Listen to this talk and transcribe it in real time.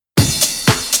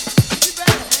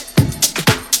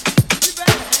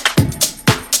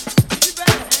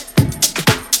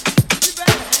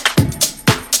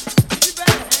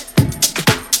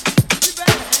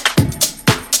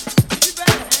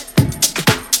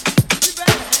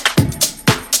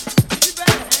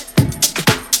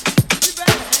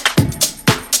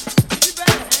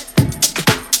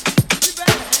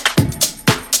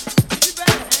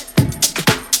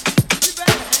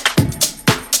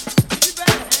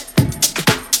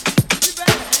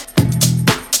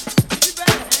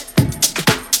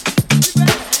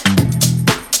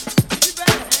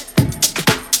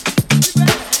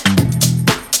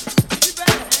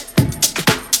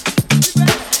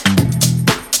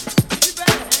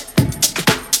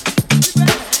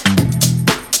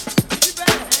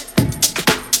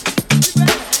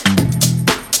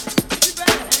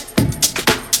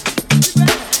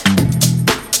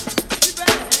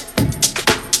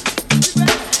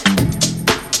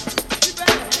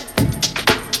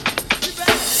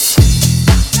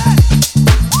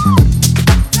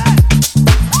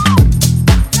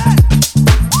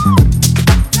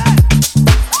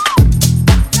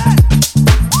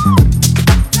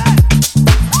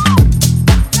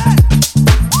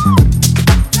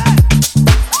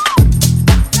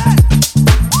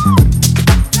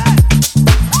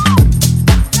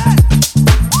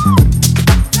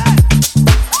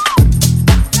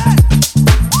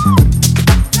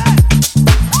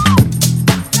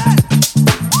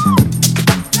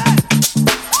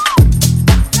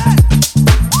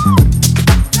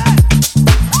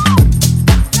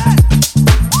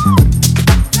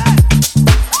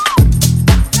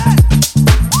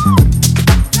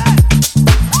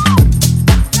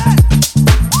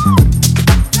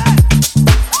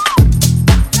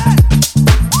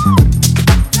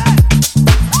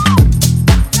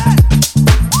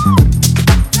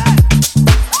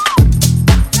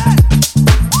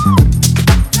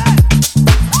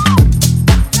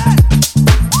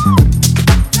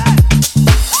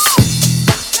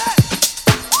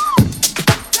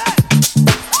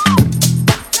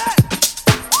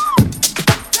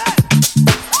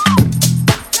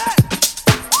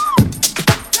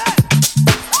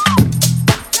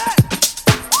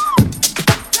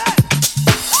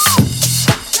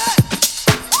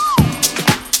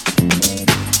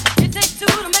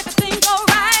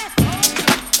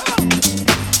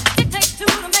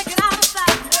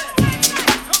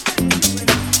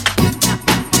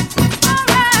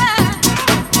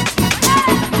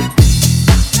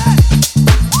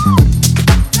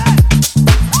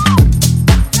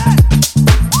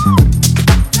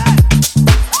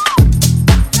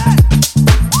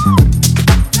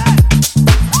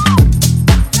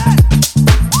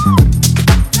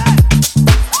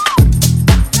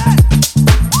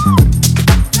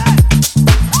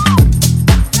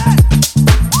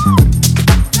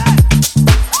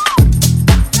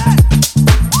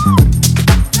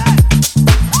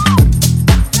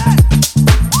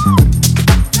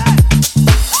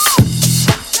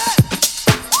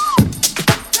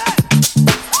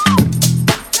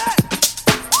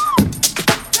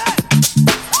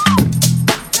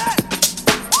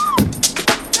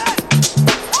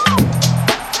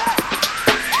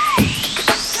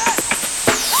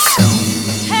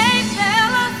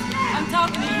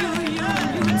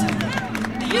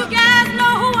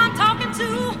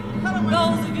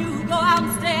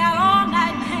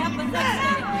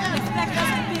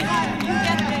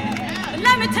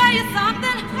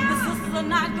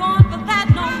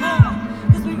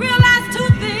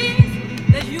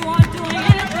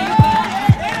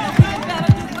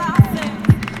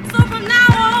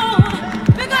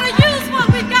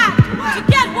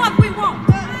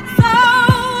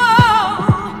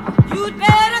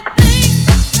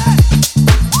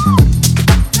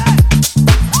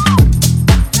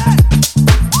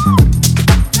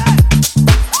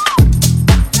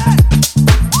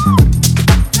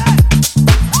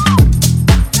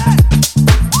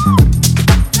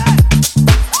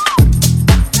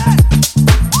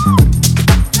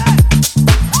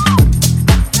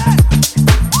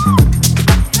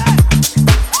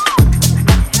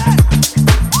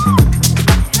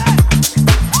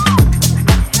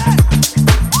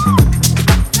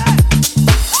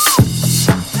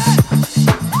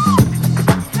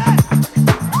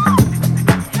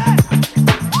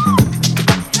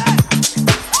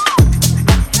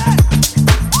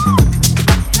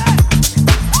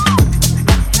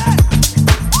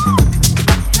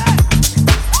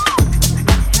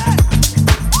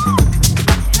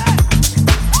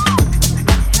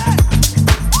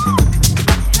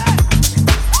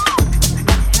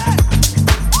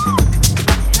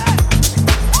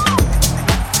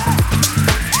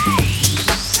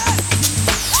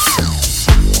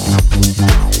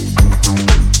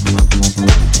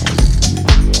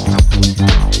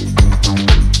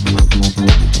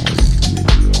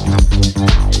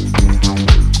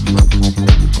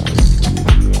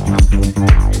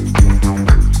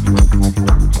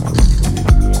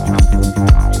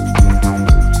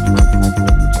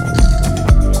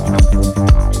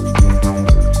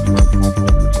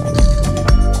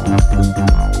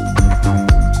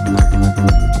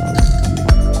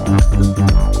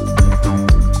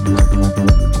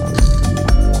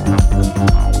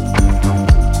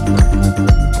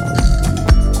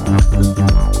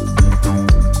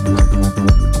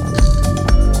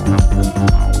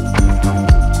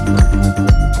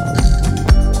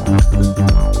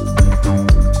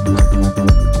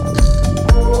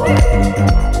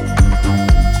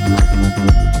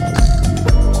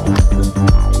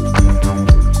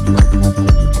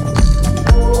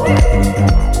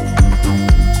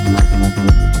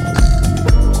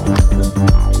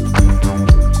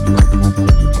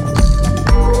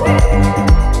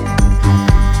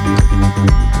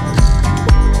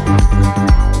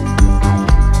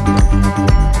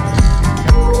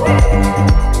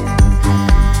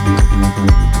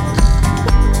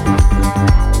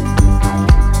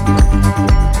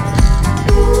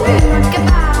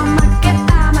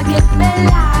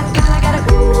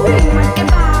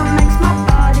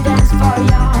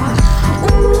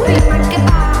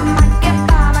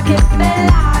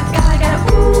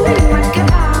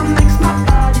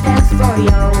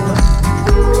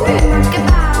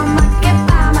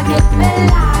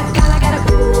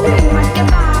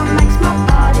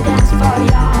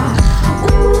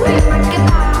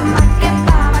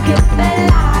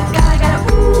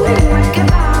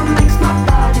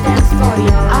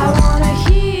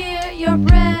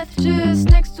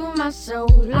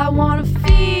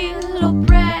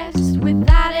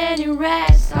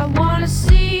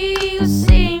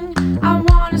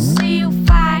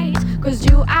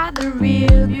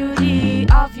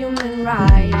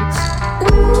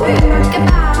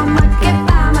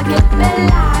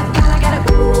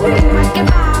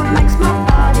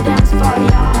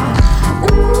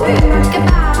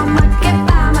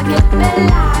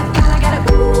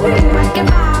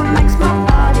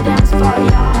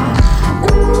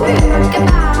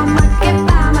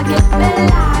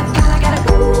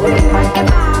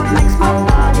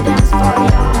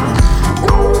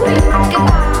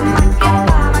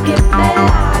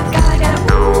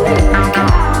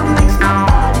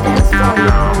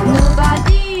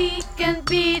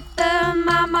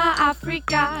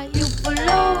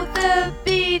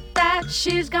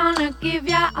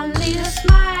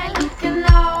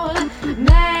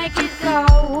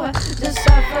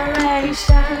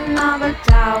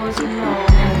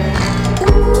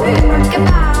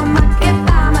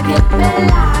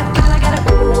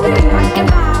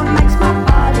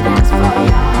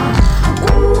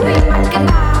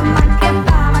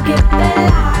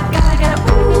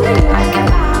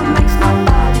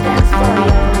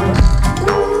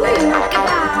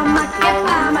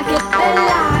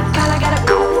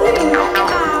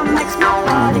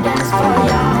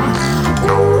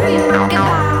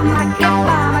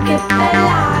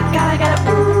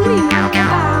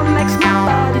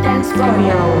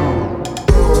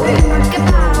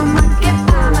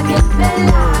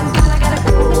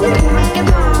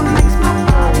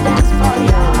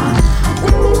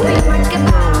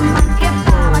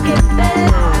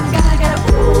Bella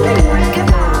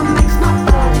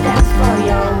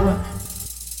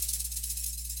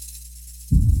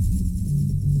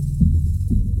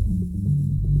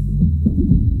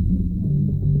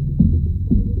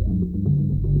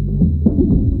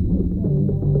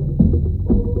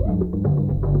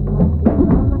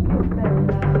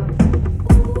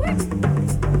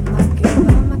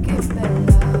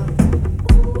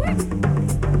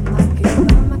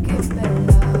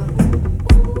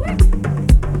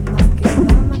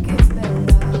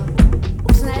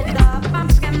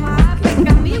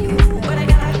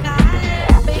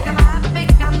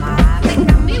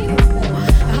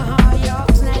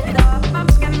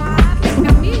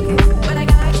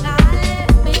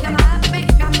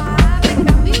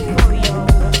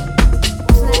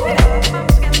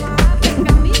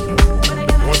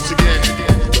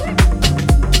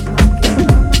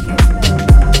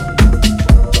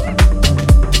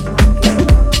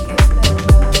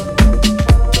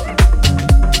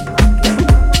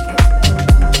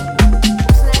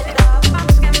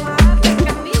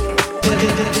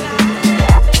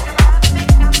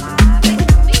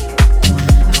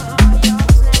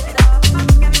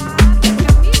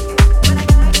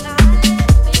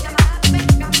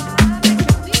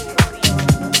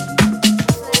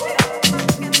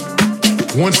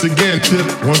Once again,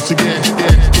 tip, once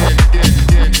again.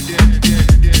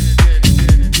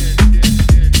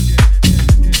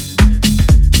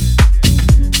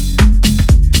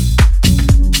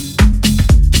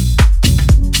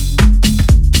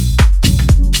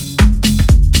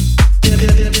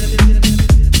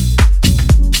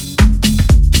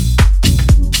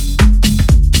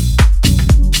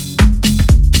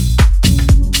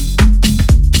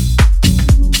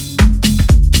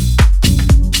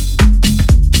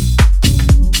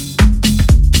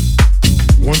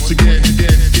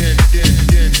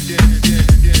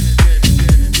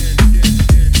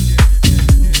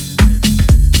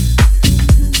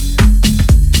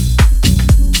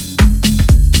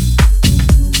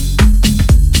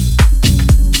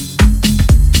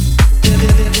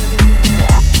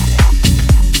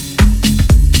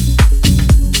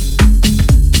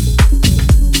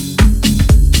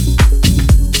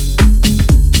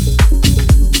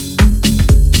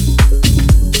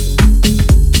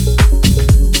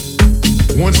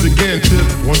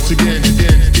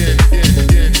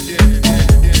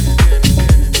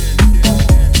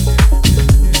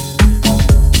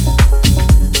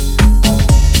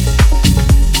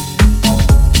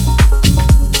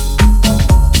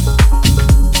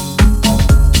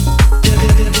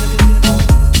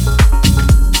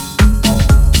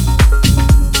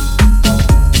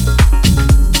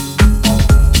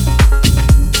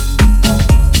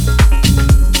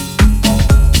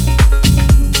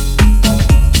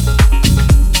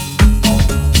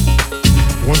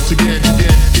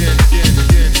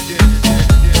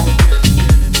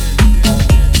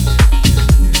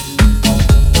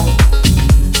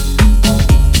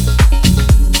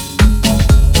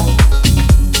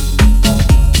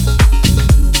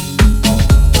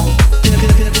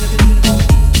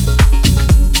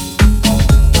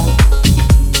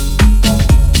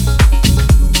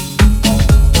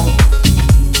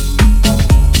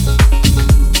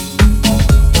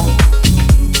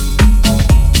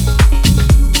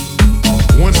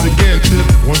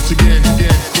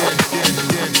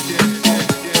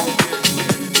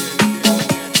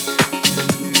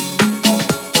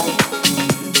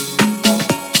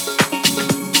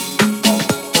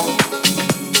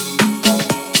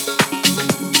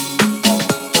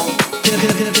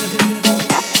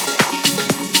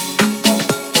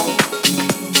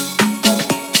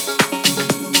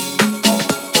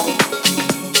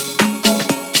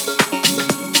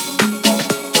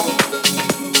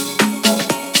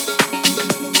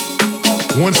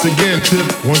 Once again,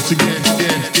 tip, once again.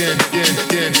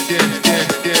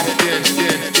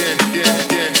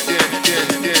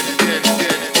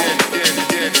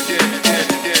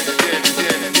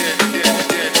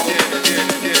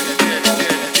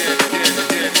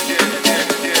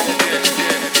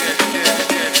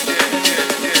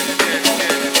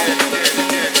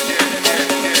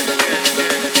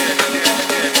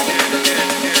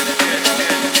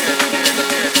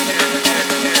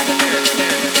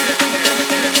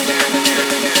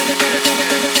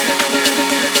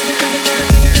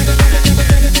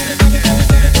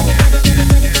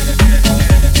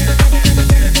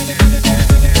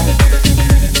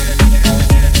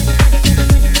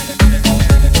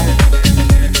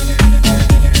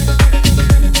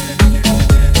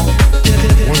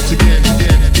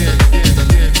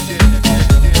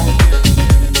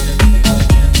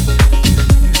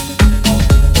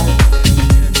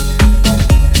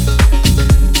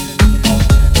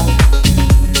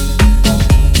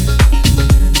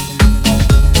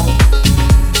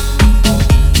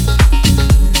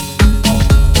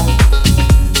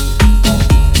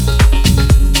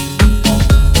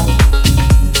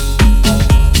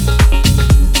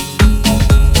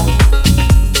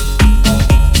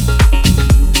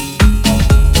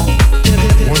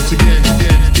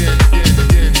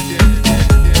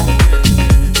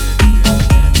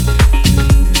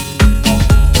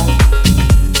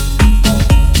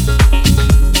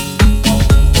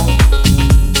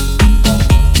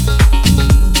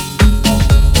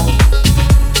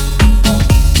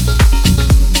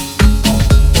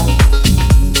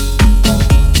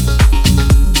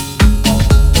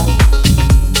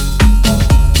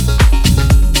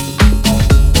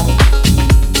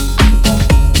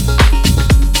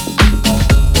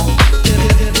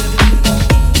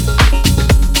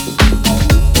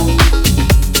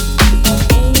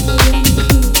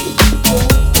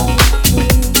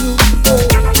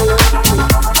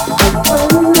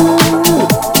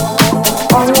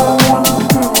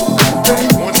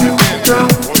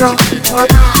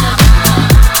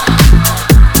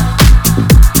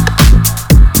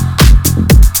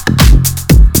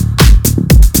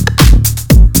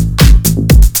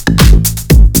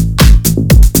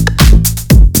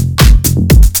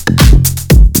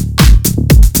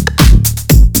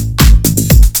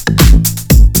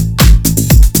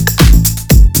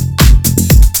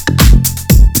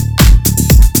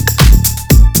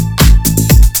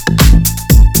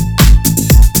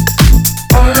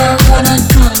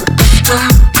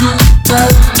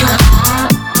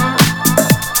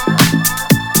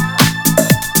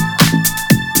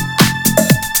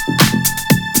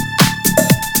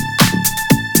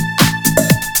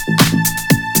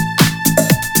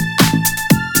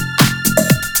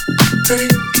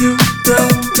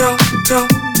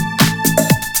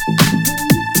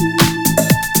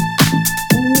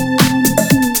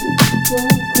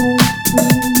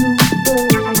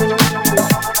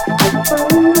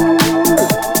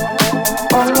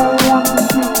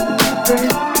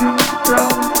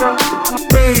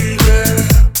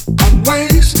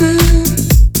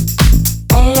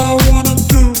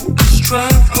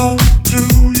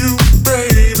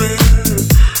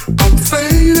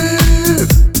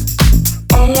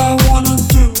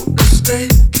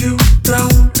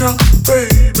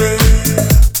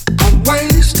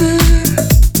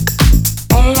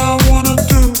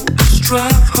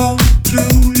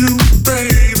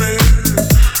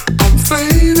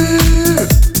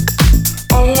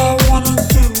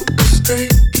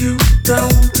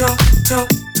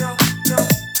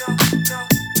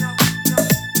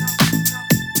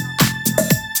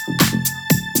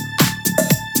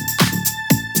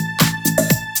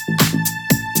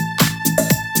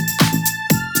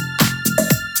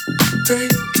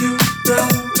 Take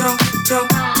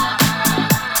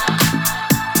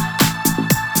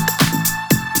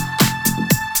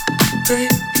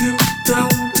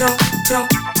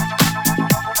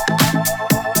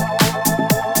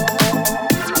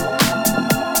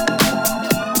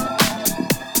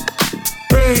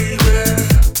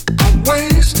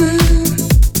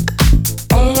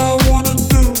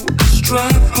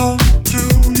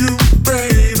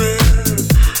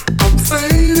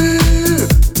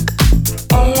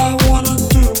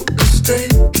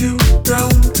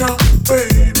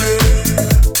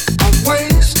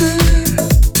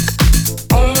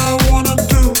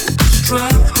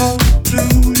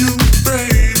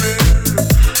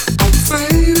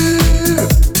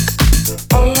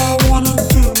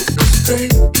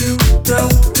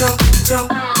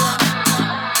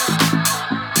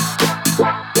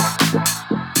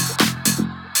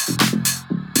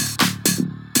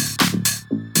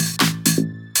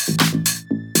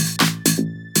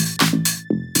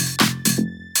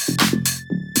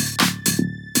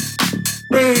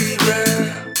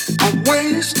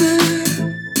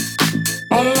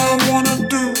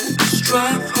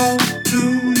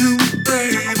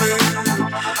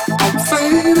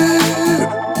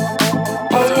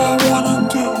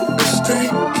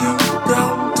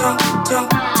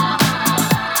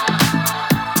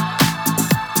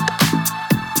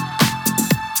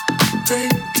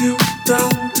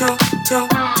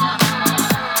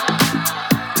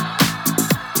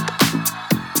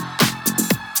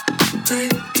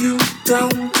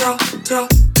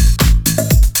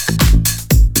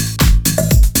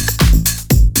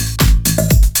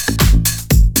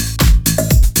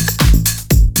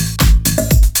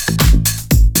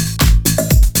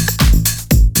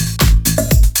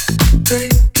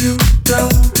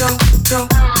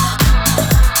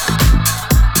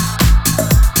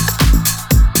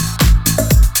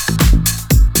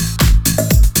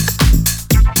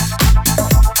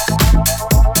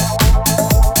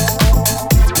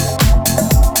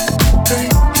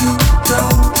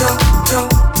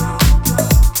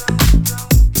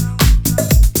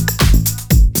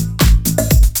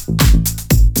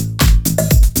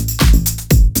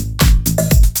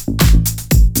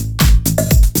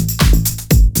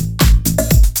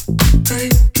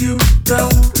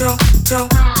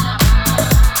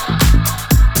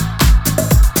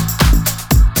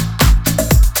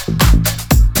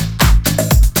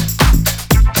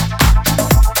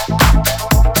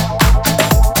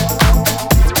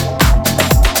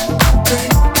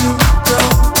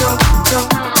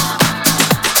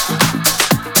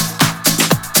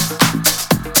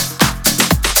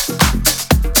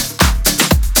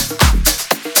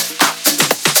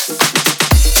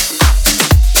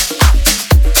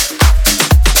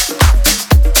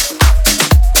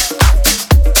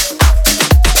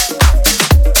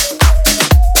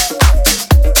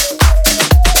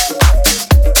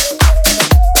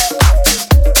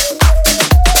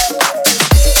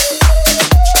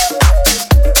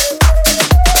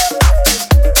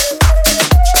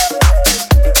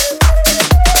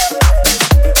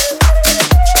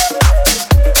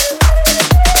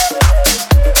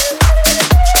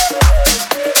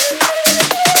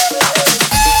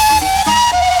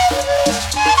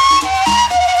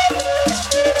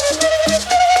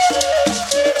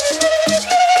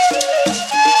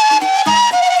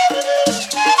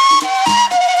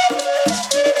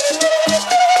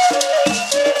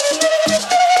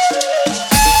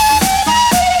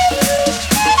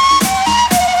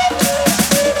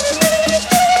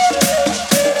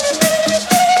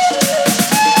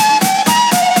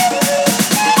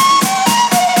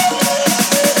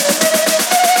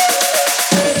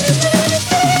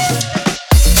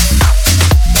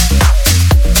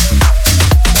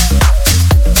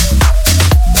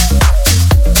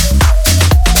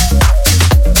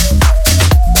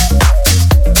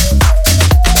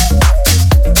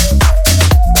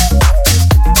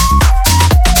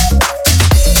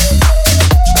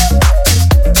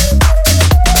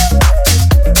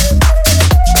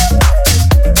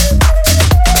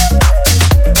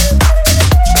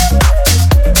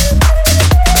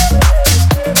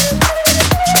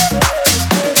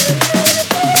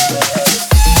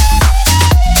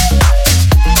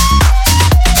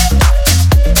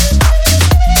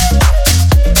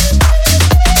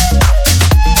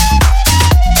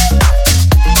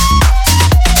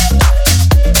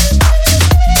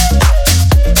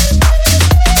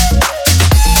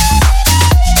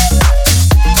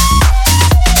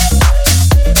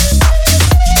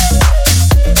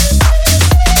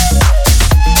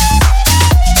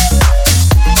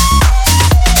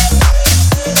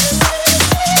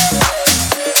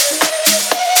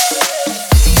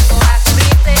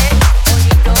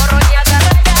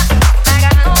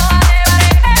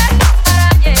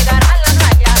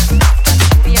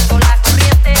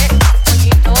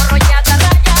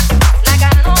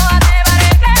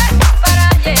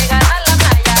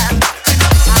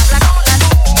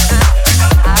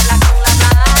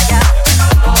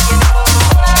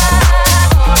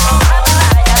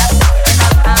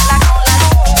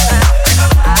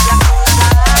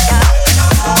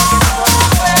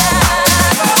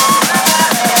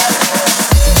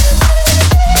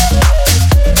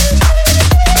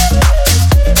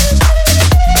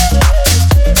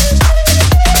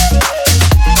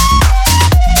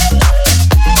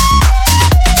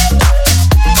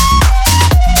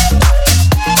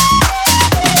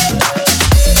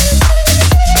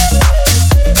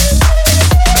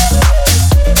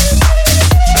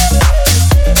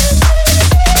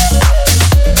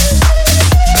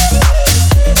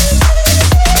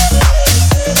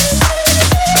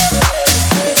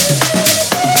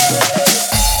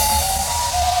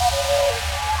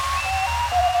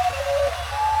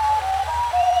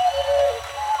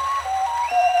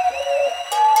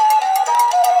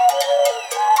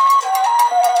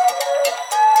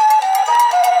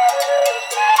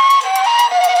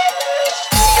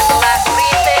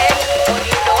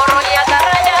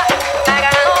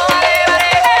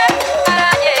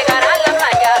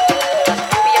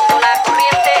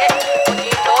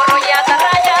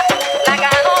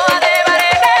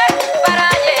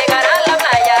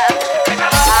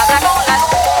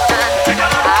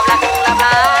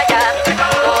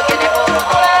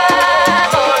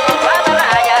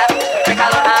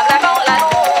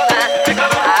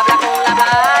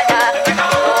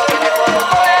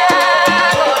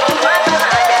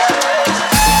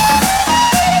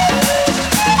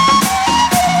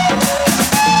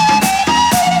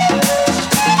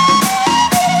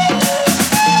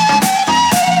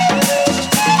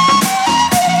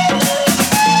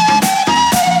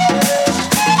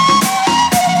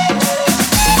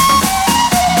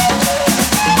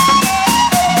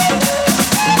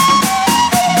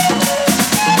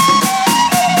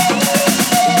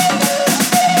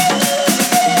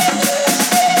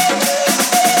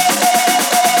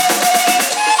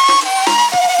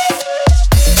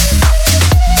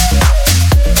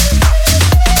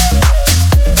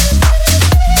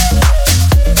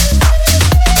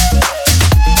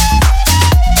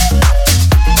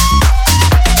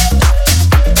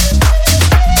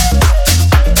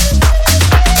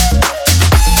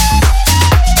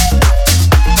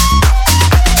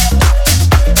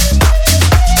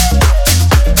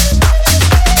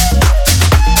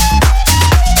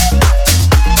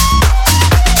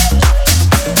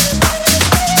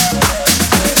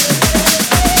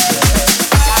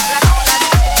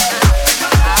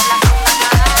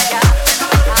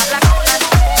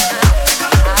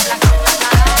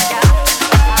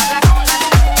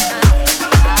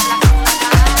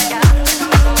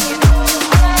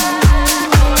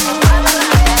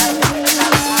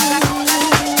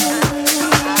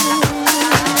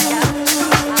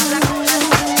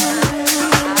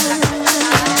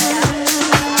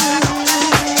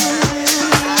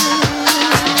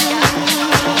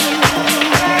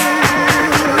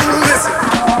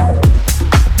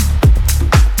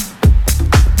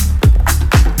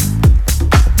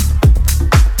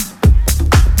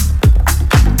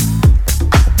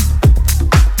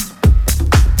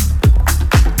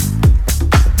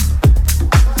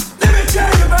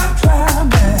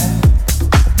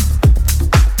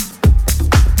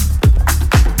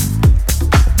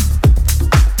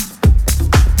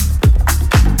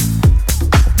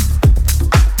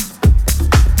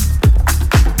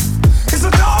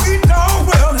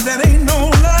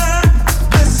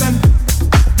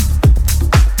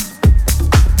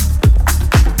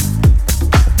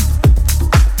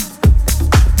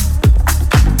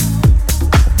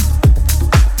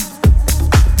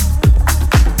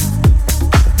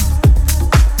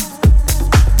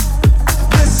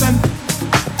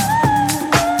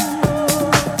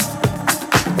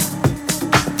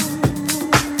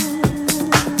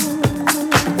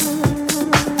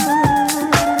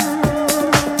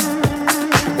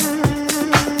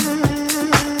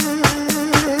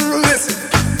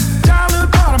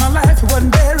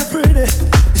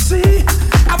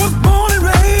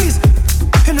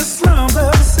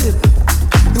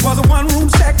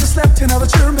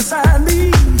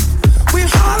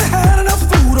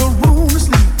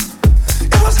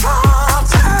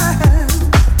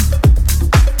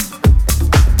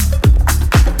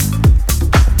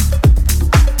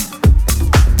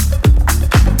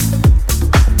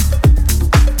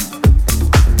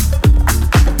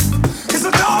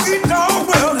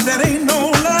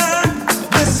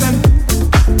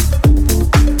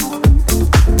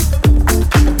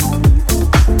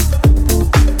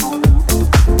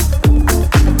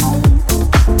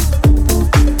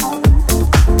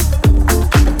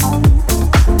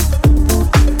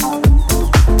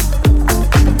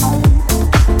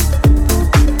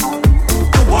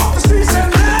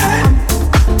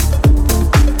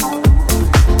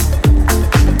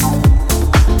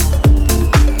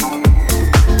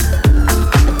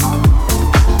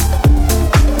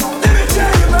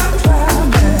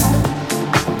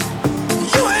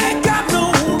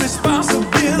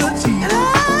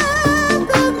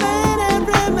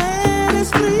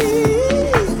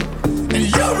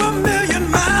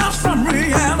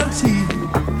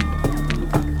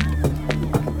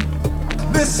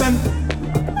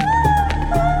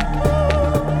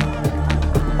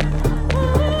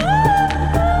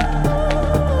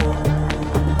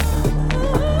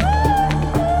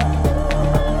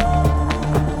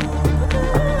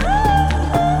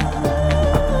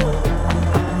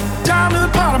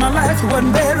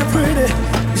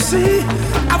See,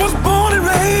 I was born and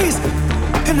raised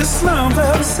in the slums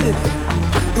of the city.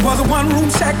 It was a one-room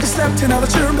shack that slept in other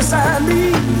children beside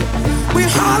me. We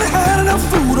hardly had enough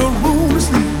food or room to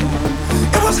sleep.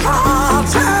 It was hard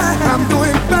time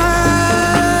doing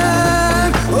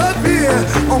fine up here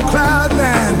on cloud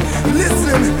nine.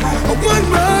 Listen, one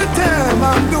more time,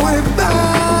 I'm doing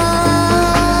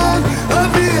fine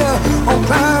up here on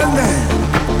cloud nine.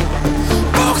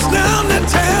 Folks down there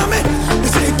tell me, they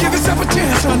say give yourself a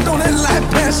chance, son, don't let life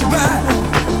pass you by.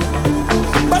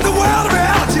 But the world of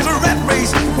reality is a rat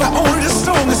race where only the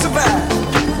strongest survive.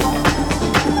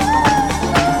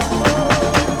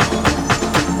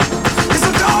 It's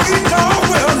a dog-eat-dog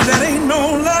world, that ain't no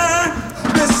lie.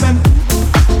 Listen.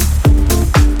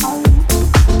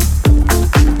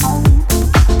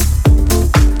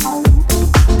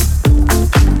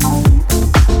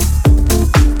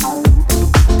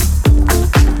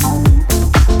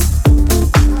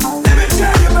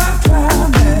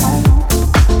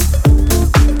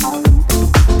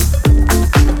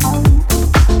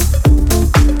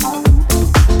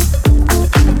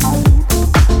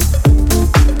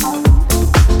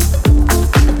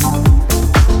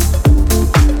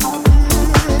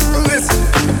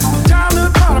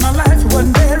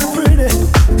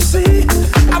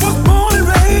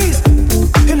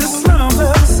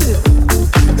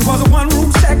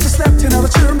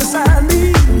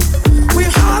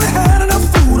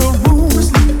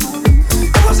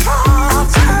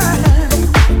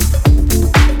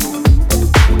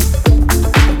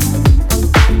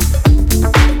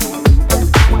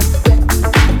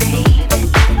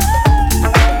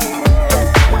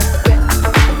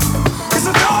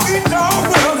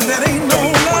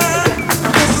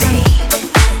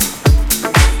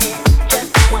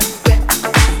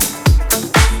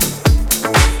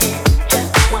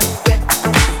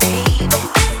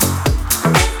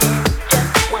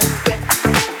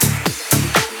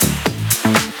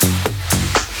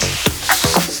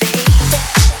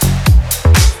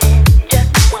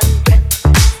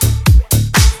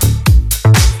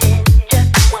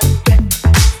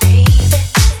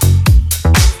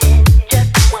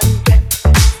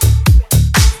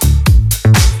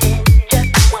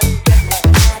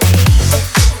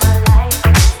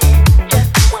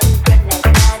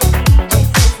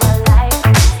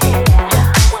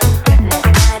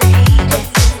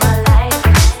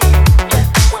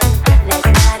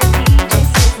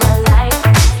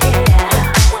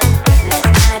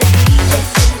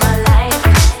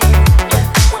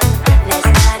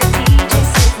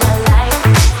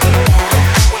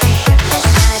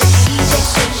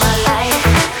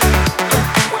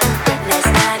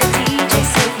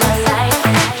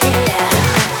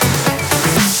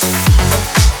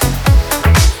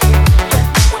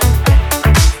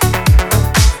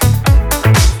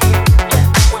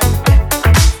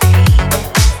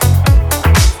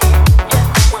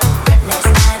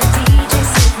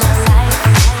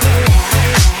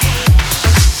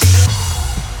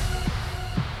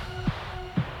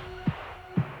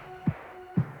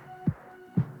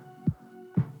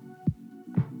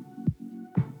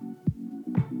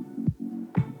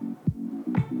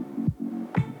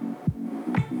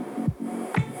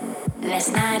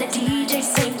 Last night a DJ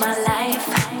saved my life.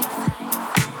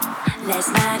 Last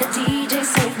night a DJ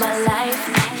saved my life,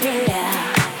 yeah.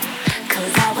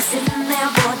 'Cause I was sitting there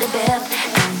bored to death,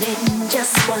 and in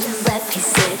just one breath he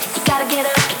said, you gotta get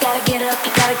up, you gotta get up,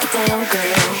 you gotta get down,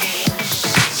 girl.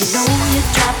 You know you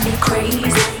drive me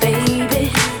crazy, baby.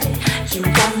 You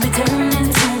got me turning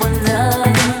to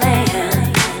another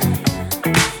man.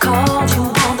 Called you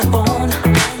on the phone,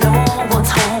 no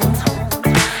one's home.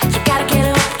 You gotta get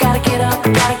up, gotta get up,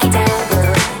 gotta get down,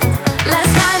 girl.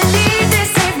 Last night a DJ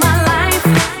saved my life.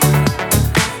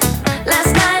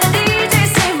 Last night a DJ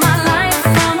saved my life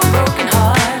from a broken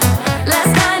heart.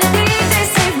 Last night a DJ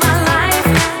saved my life.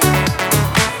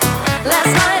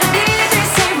 Last night a DJ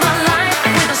saved my life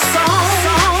with a song.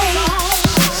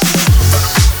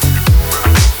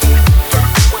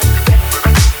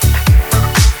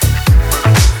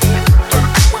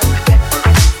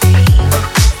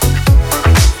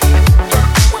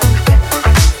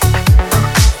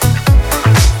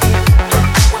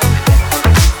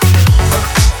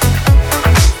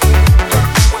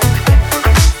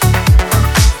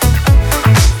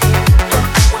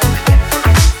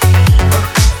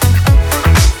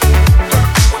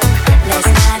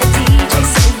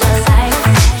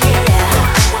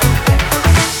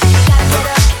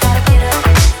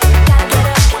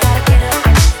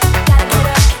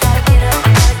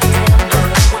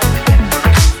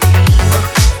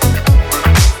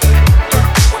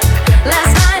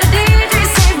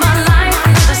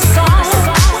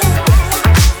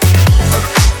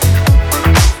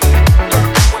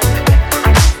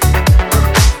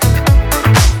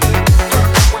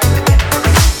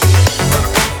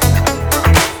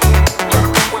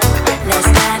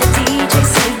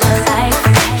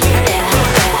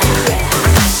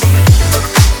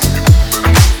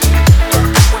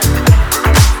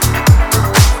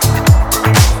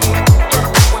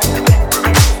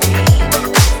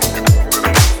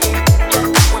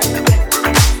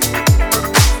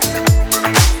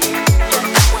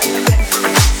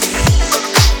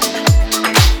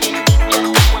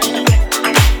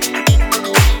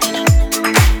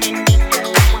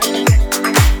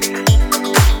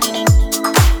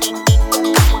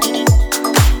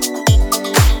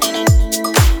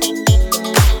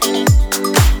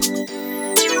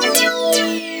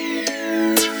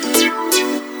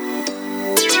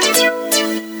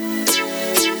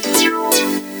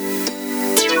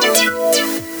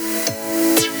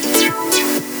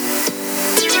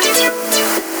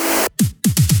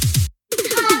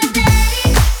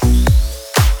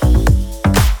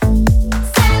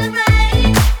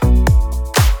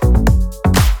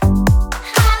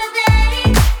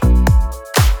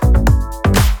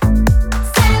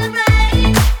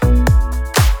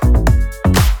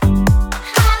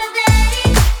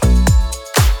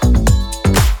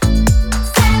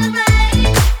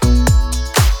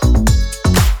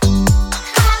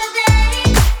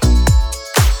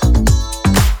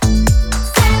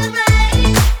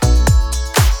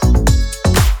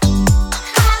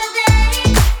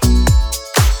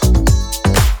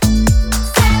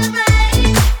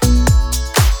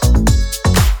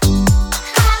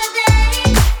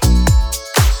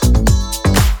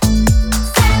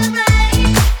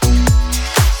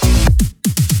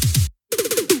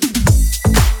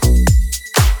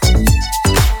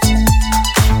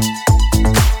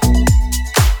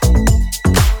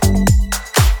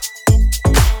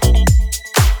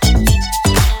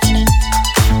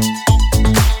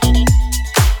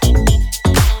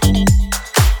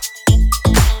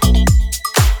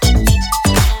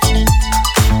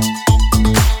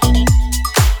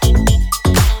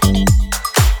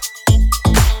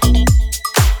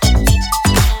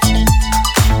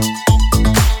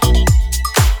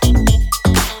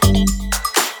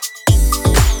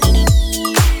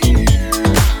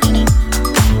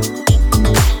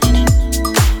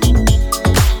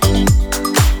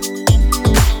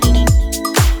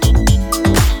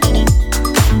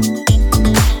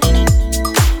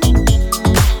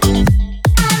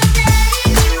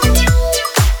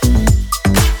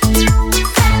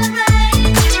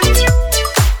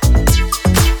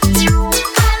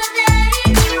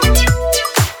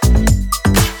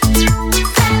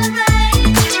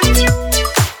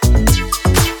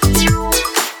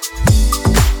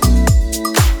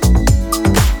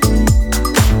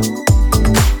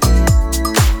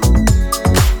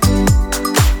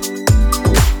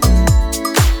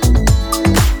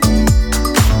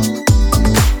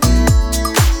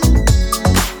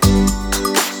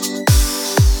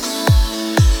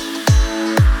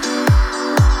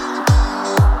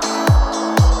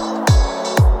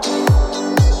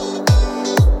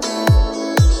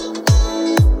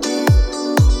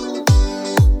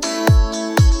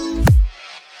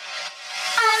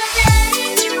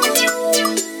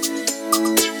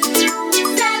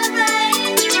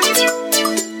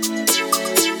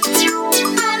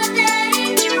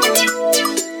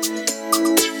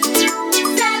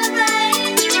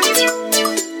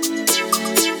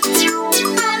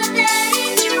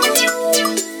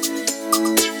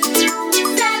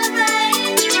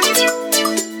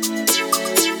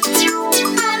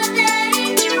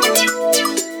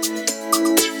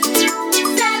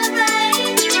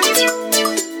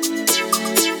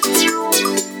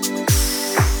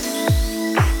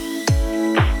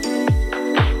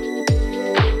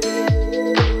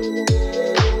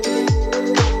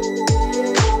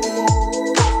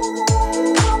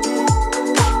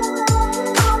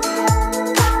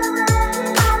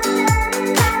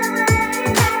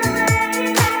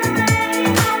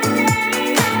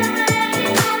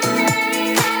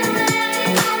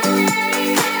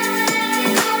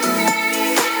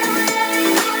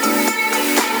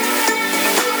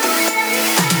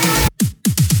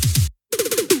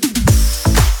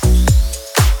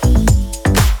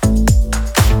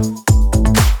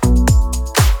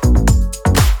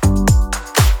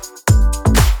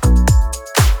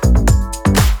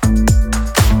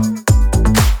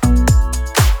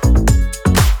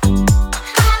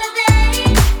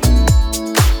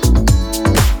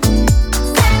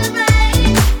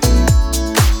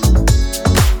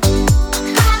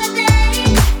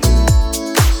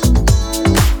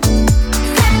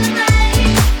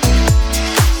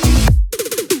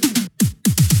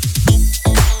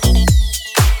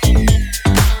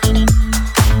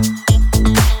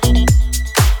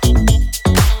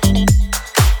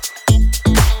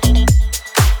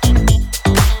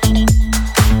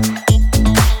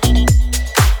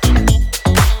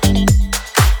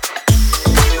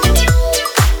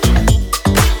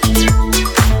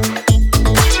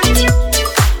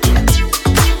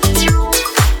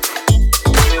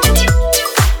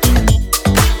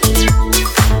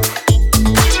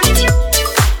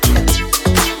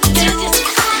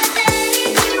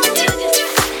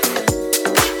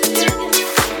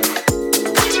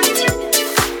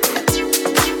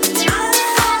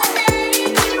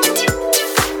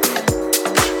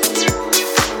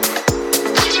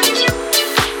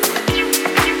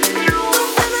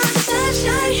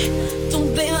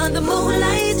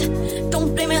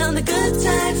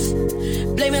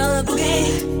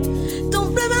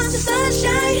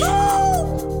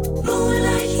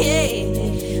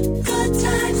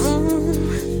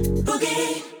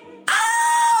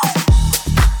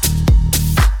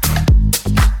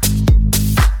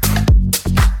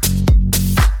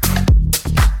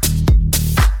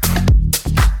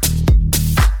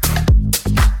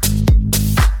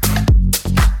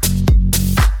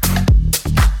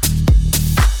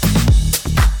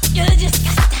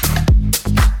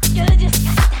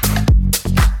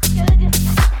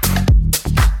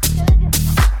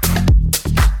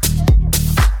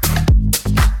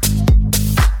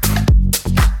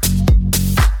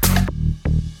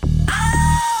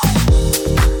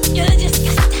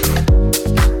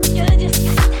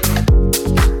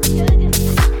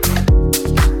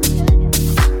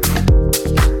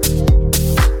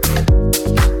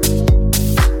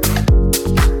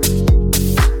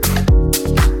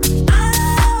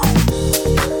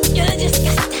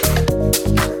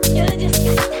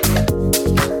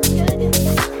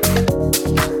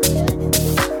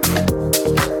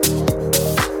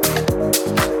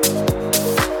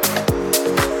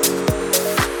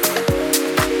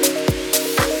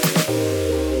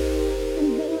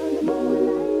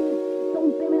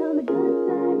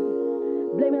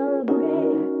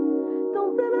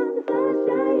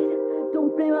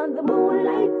 blame on the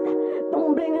moonlight.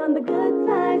 Don't blame on the good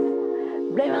times.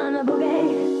 Blame on the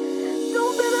boogie.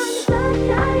 Don't blame on the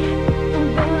sunshine.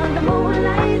 Don't blame on the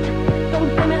moonlight. Don't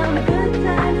blame it on the good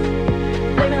times.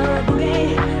 Blame it on the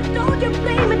boogie. Don't you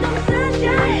blame it on the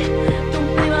sunshine. Don't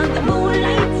blame it on the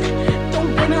moonlight. Don't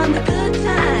blame it on the good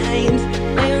times.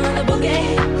 Blame it on the boogie.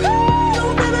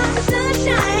 Don't blame it on the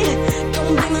sunshine.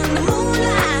 Don't blame it on the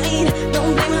moonlight.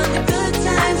 Don't blame it on the good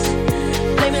times.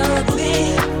 Blame it on the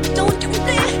boogie. Don't you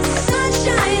blame the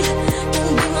sunshine.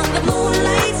 Don't blame it on the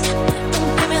moonlight.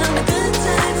 Don't blame it on the good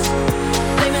times.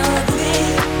 Blame it on the boogie.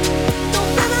 Don't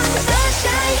blame it on the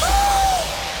sunshine.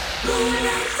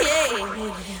 Moonlight, yeah.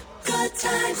 Good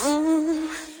times.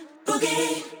 Boogie.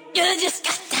 You just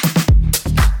got that.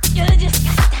 You just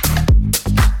got that.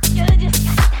 You just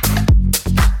got that.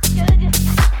 You just got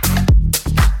that.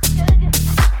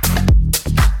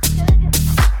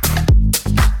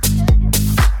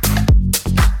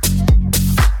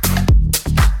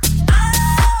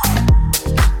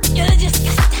 You just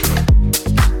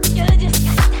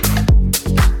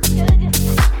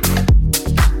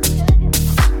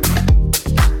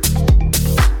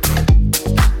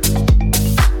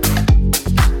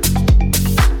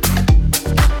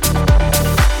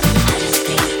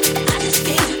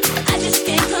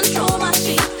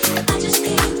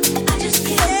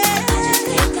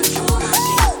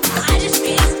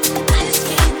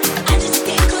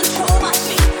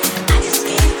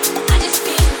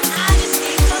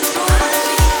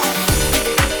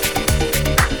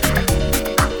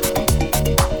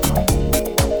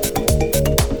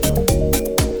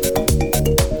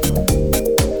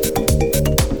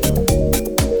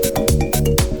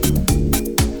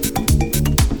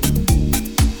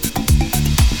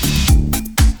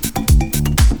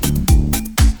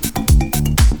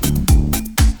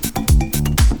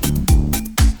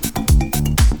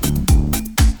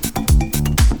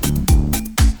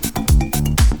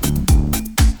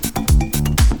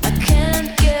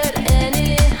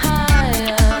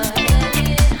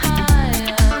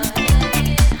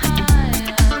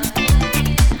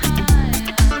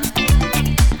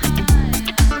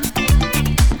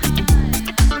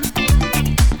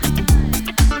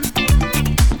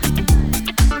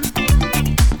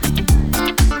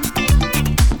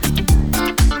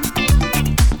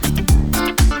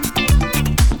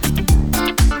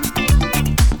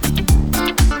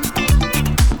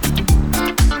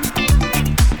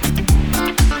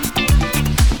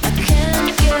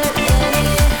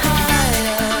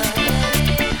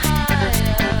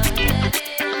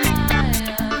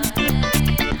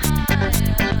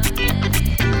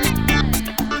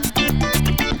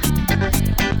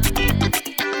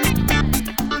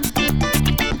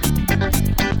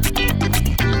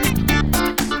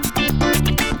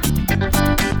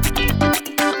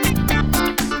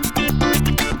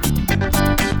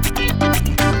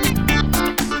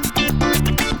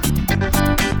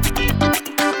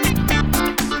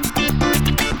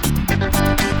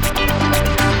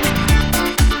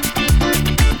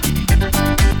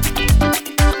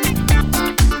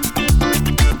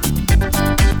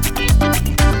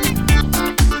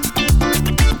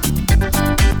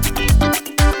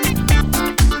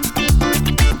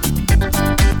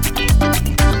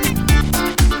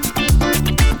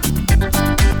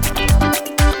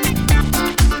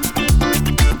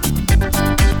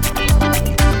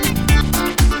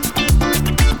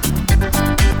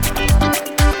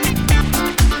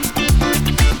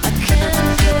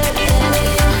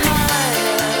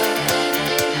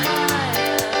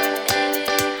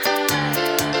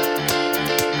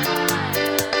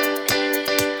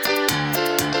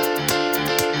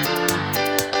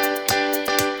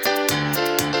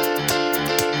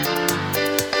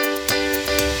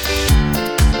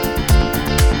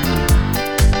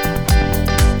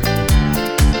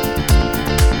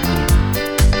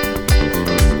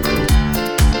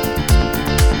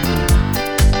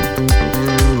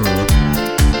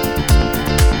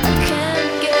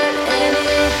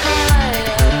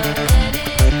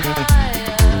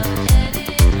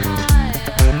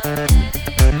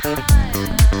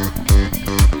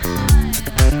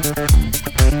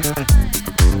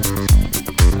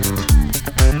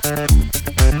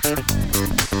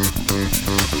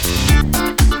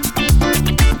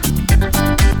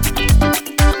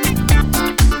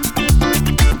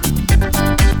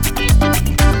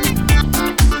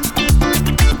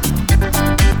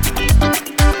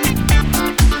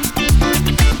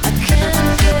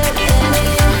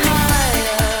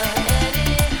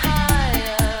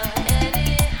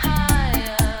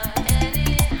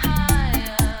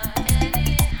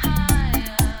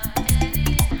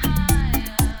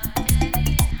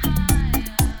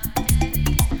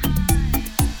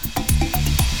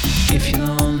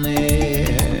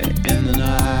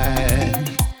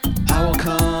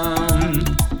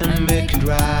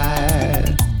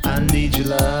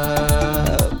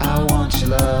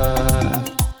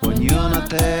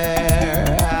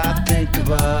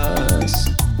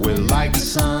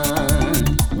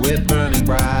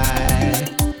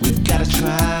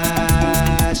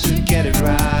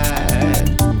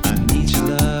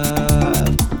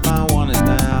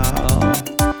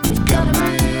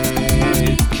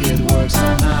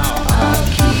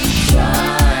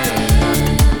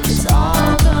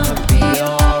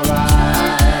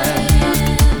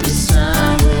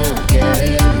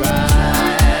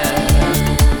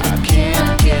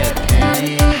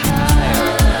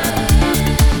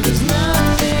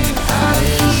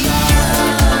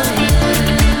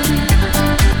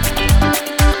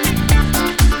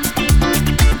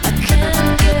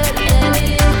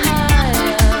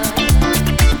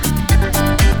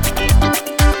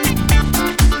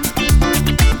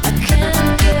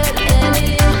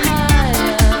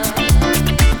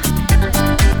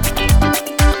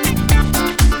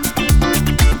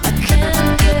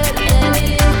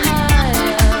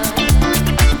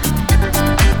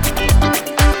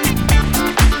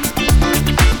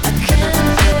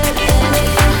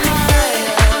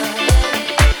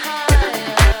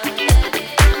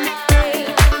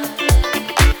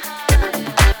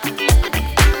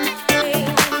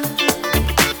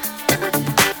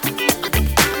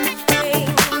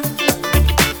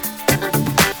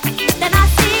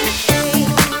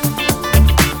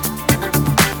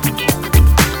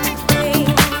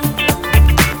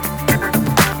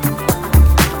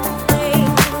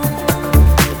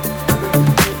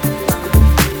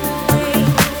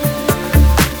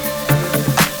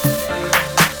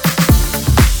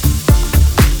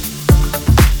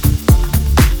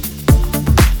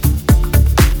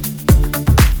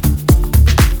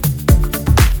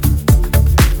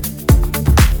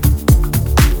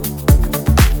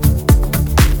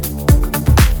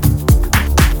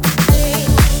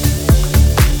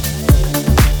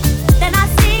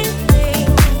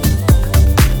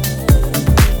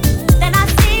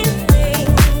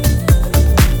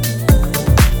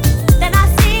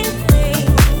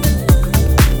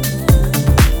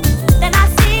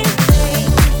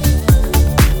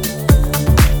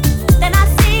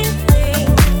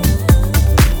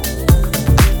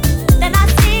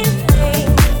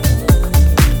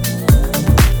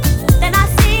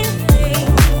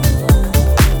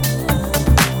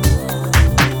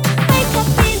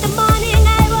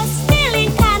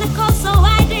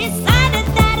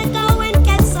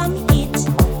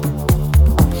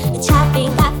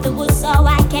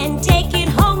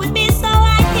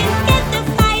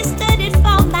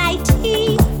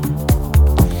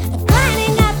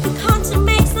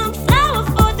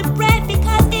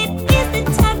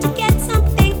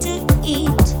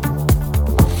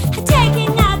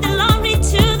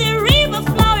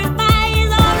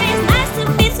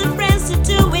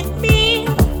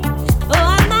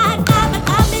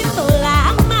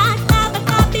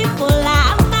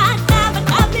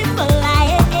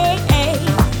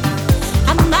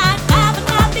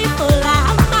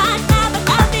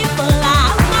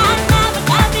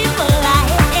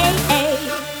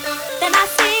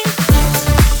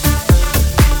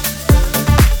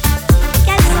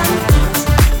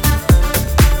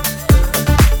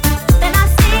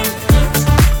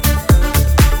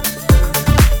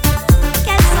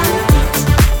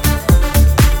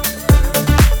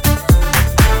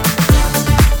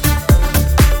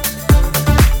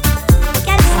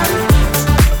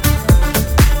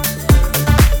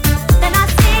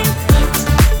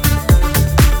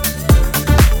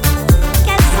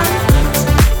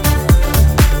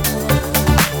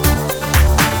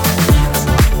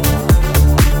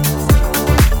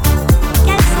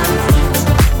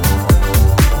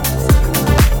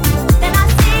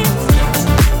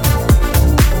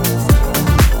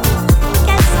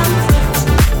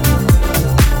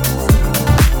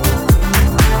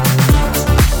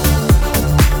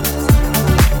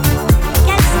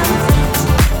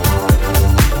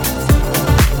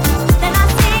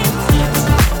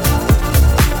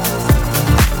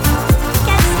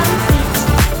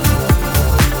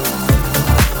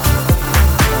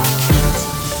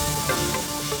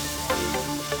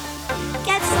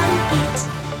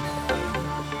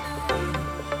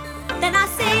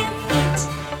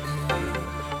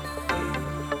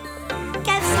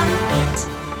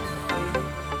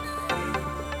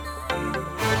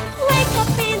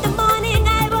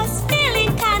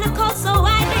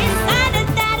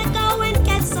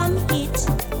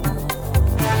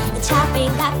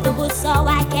so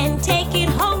I can take it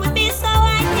home with me, so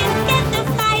I can get the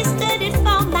fire started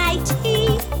for my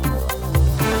tea.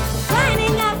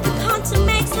 Grinding up the corn to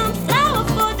make some flour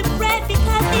for the bread,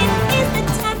 because it is the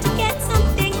time to get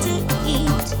something to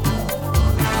eat.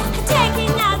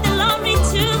 Taking out the laundry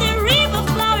to the river,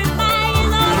 flowing by.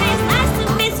 It's always nice to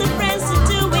meet some friends to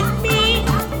do with me.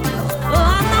 Oh,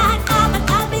 I'm not of a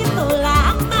coffee full,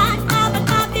 I'm not of a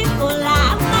coffee full,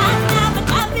 I'm not of a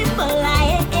coffee full,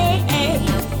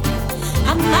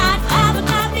 I'm not of a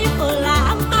coffee full,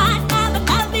 I'm not of a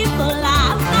coffee full,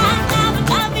 I'm not of a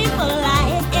coffee full,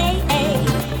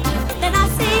 Then I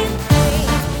sing.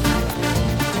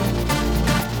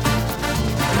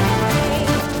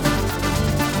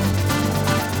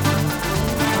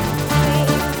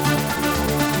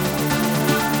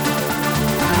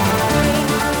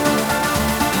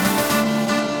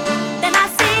 Then I sing. Then I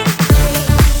sing. Then I sing.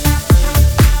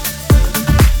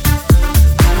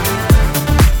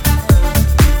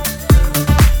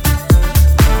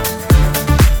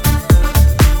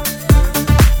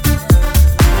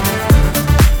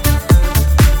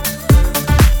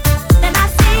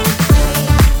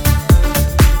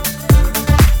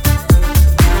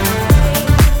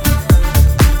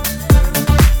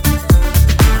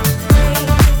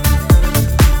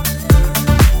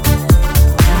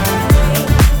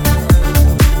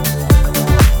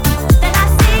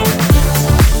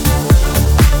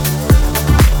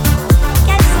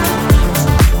 Get some meat. Then I sing. Get some meat. Get some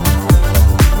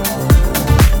meat.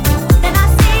 Then I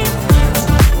sing.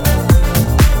 Get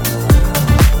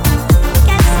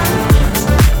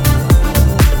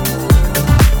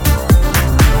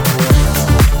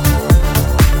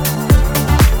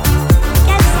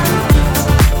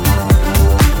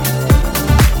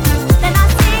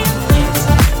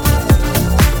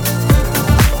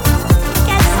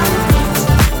some meat.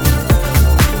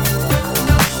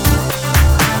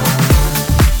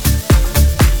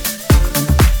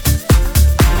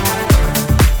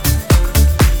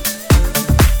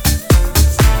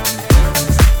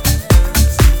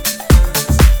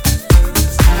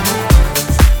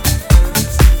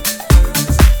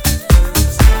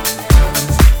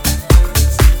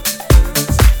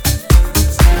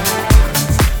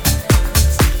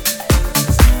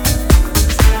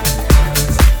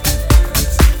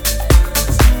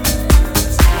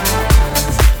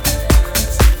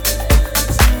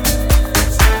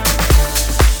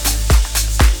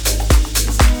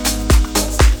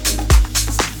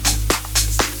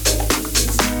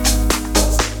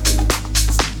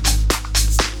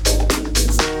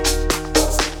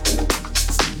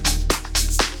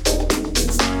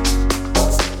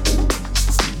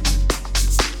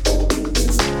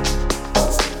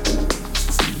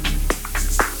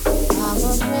 I'm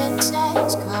a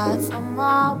princess cut from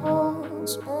marble,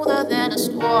 smoother than a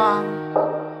storm.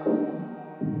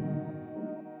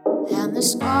 And the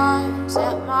scars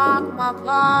that mark my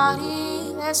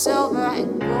body, they're silver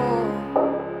and gold.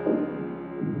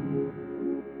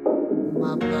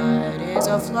 My blood is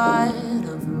a flood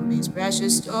of rubies,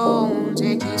 precious stones.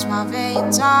 It keeps my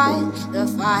veins hot. The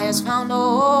fire's found a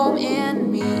home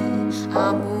in me.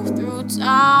 I move through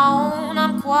town,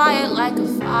 I'm quiet like a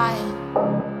fire.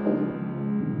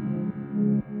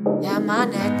 And my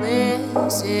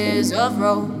necklace is of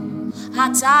rope.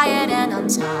 I tie it and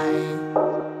untie.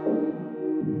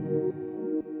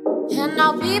 And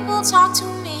now people talk to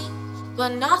me, but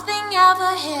nothing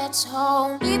ever hits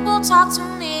home. People talk to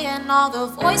me and all the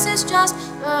voices just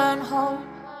burn home.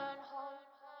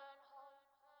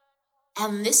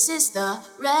 And this is the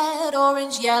red,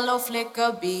 orange, yellow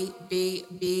flicker beat, beat,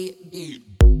 beat, beat.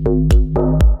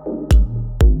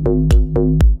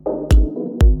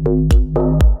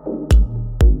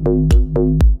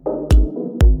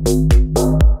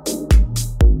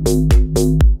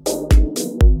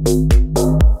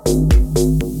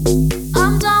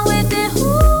 I'm done with it,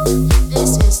 ooh.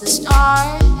 This is the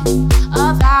start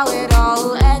of how it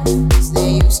all ends.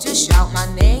 They used to shout my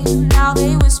name, now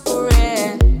they whisper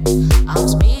it. I'm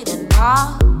speeding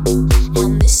up,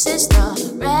 and this is the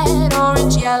red,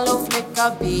 orange, yellow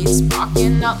flicker beat,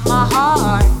 sparking up my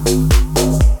heart.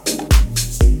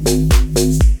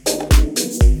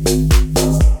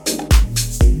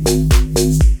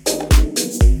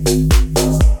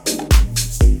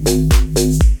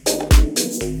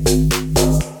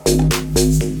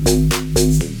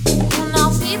 Now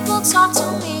people talk to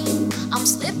me, I'm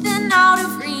slipping out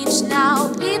of reach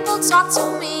now. People talk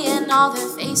to me and all their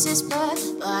faces blur,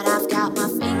 but I've got my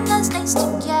fingers laced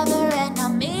together and I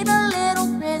made a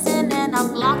little prison, and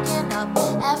I'm locking up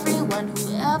everyone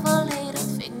who ever laid a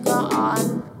finger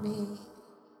on me.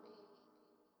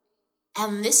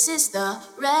 And this is the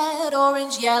red,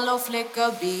 orange, yellow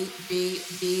flicker beat, beat,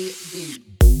 beat, beat.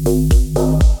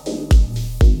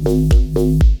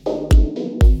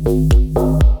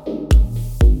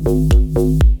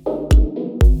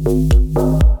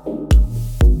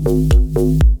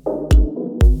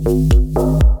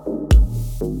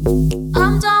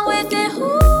 I'm done with it,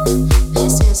 ooh.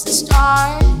 This is the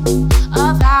start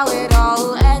of how it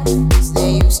all ends.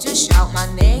 They used to shout my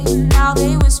name, now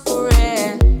they whisper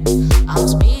it. I'm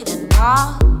speeding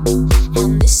up,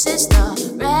 and this is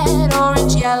the red,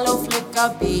 orange, yellow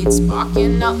flicker beat,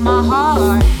 sparking up my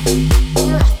heart.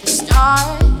 Here at the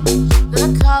start,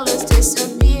 the colors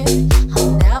disappear.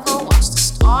 I'll never watch the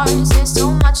stars, there's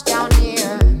so much down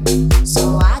here.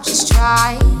 So I just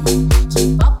try,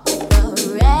 keep up with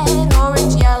the red,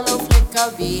 orange, yellow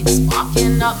flicker beat,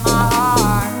 sparking up my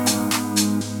heart.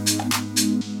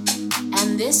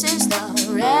 And this is the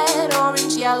red,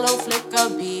 orange, yellow flicker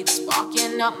beat,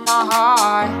 sparking up my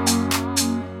heart.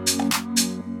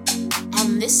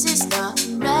 And this is the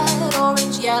red,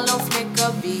 orange, yellow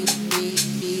flicker beat, beat.